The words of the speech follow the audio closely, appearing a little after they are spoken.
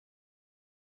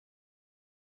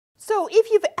So if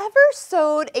you've ever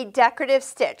sewed a decorative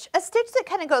stitch, a stitch that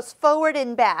kind of goes forward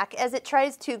and back as it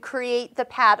tries to create the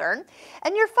pattern,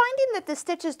 and you're finding that the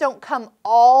stitches don't come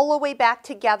all the way back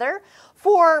together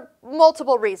for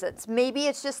multiple reasons. Maybe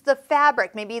it's just the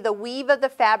fabric, maybe the weave of the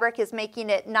fabric is making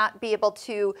it not be able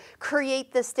to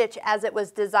create the stitch as it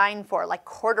was designed for, like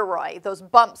corduroy, those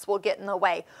bumps will get in the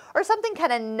way, or something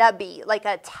kind of nubby, like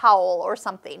a towel or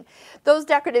something. Those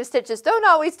decorative stitches don't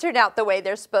always turn out the way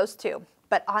they're supposed to.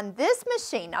 But on this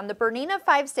machine, on the Bernina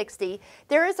 560,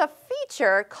 there is a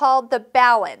feature called the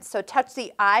balance. So touch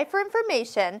the eye for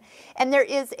information, and there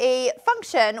is a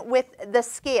function with the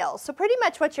scale. So pretty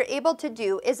much what you're able to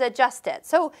do is adjust it.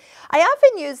 So I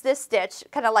often use this stitch,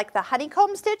 kind of like the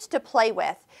honeycomb stitch, to play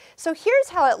with. So here's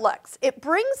how it looks. It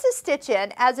brings the stitch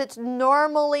in as it's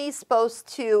normally supposed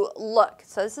to look.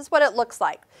 So this is what it looks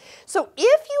like. So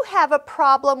if you have a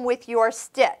problem with your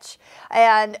stitch,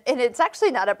 and it's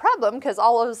actually not a problem because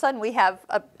all of a sudden we have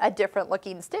a different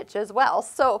looking stitch as well.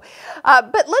 So,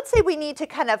 but let's say we need to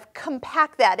kind of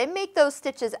compact that and make those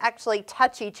stitches actually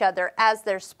touch each other as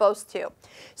they're supposed to.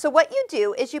 So what you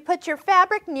do is you put your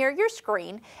fabric near your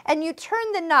screen and you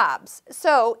turn the knobs.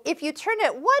 So if you turn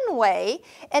it one way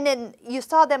and then you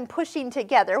saw them pushing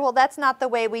together, well, that's not the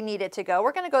way we need it to go.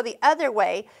 We're going to go the other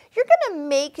way. You're going to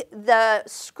make the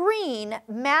screen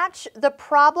match the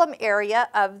problem area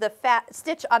of the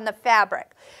stitch on the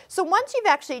fabric. So once you've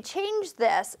actually changed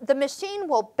this, the machine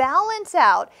will balance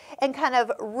out and kind of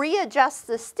readjust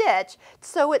the stitch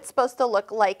so it's supposed to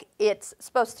look like it's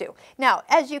supposed to. Now,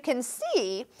 as you can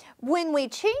see, when we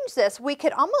change this, we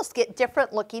could almost get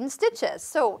different looking stitches.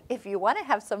 So if you want to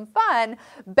have some fun,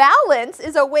 balance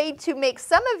is a way to make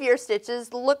some of your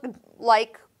stitches look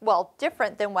like, well,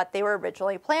 different than what they were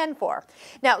originally planned for.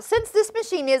 Now, since this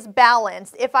machine is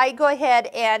balanced, if I go ahead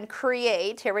and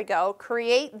create, here we go,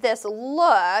 create this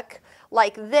look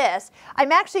like this,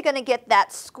 I'm actually going to get that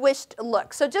squished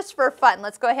look. So just for fun,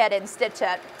 let's go ahead and stitch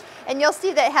it. And you'll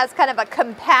see that it has kind of a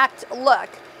compact look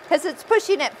because it's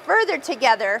pushing it further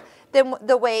together than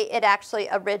the way it actually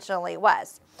originally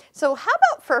was. So how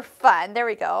about for fun, there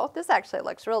we go, this actually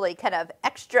looks really kind of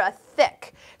extra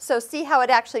thick. So see how it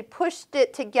actually pushed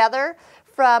it together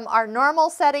from our normal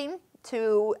setting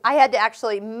to, I had to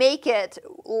actually make it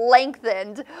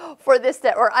lengthened for this,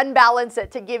 or unbalance it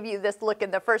to give you this look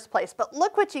in the first place. But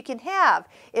look what you can have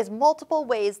is multiple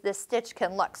ways this stitch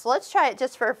can look. So let's try it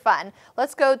just for fun.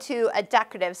 Let's go to a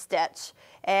decorative stitch.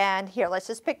 And here, let's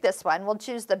just pick this one. We'll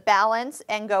choose the balance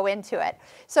and go into it.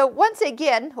 So once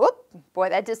again, whoop, boy,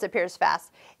 that disappears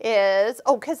fast, is,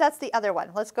 oh, because that's the other one.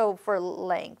 Let's go for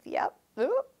length, yep.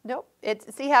 Ooh, nope.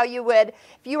 See how you would,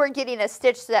 if you were getting a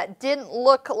stitch that didn't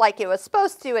look like it was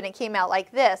supposed to and it came out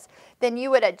like this, then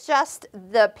you would adjust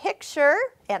the picture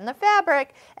and the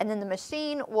fabric, and then the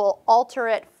machine will alter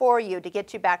it for you to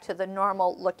get you back to the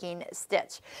normal looking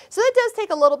stitch. So it does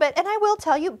take a little bit, and I will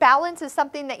tell you, balance is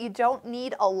something that you don't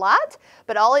need a lot,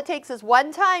 but all it takes is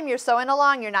one time you're sewing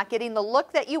along, you're not getting the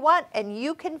look that you want, and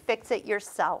you can fix it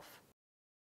yourself.